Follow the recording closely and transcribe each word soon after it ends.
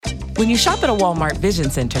When you shop at a Walmart Vision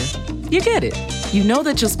Center, you get it. You know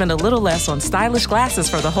that you'll spend a little less on stylish glasses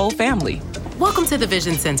for the whole family. Welcome to the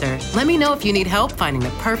Vision Center. Let me know if you need help finding the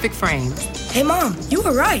perfect frames. Hey, Mom, you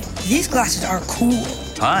were right. These glasses are cool.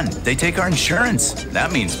 Hon, they take our insurance.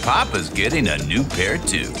 That means Papa's getting a new pair,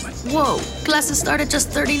 too. Whoa, glasses start at just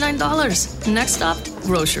 $39. Next stop,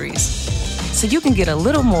 groceries. So you can get a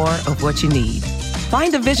little more of what you need.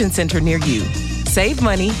 Find a Vision Center near you. Save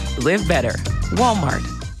money, live better. Walmart.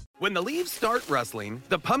 When the leaves start rustling,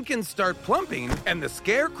 the pumpkins start plumping, and the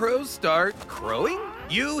scarecrows start crowing,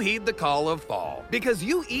 you heed the call of fall, because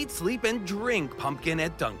you eat, sleep, and drink pumpkin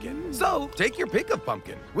at Dunkin'. So take your pick of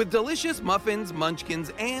pumpkin with delicious muffins,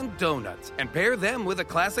 munchkins, and donuts, and pair them with a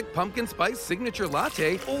classic pumpkin spice signature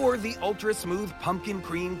latte or the ultra-smooth pumpkin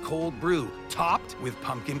cream cold brew, topped with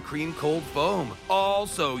pumpkin cream cold foam, all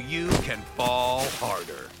so you can fall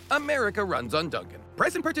harder. America runs on Dunkin'.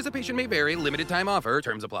 Price and participation may vary. Limited time offer.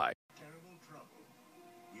 Terms apply.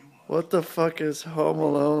 What the fuck is Home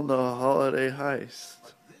Alone the Holiday Heist?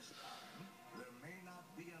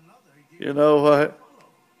 You know what?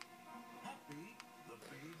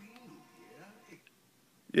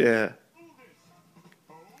 Yeah.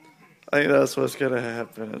 I think that's what's gonna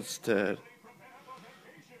happen instead.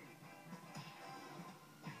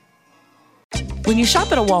 When you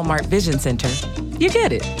shop at a Walmart Vision Center, you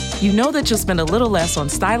get it. You know that you'll spend a little less on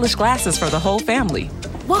stylish glasses for the whole family.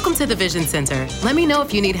 Welcome to the Vision Center. Let me know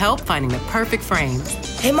if you need help finding the perfect frames.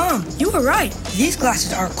 Hey, Mom, you were right. These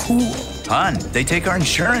glasses are cool. Hon, they take our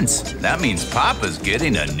insurance. That means Papa's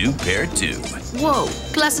getting a new pair, too. Whoa,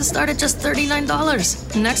 glasses start at just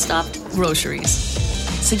 $39. Next stop, groceries.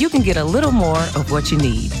 So you can get a little more of what you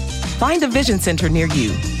need. Find a Vision Center near you.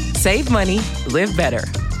 Save money, live better.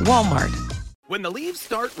 Walmart. When the leaves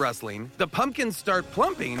start rustling, the pumpkins start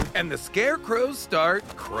plumping, and the scarecrows start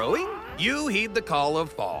crowing, you heed the call of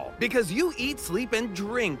fall, because you eat, sleep, and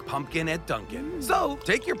drink pumpkin at Dunkin'. So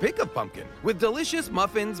take your pick of pumpkin with delicious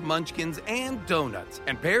muffins, munchkins, and donuts,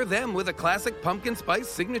 and pair them with a classic pumpkin spice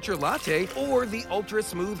signature latte or the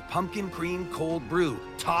ultra-smooth pumpkin cream cold brew,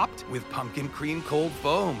 topped with pumpkin cream cold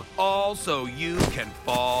foam, all so you can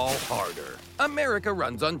fall harder. America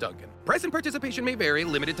runs on Dunkin'. Price and participation may vary.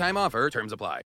 Limited time offer. Terms apply.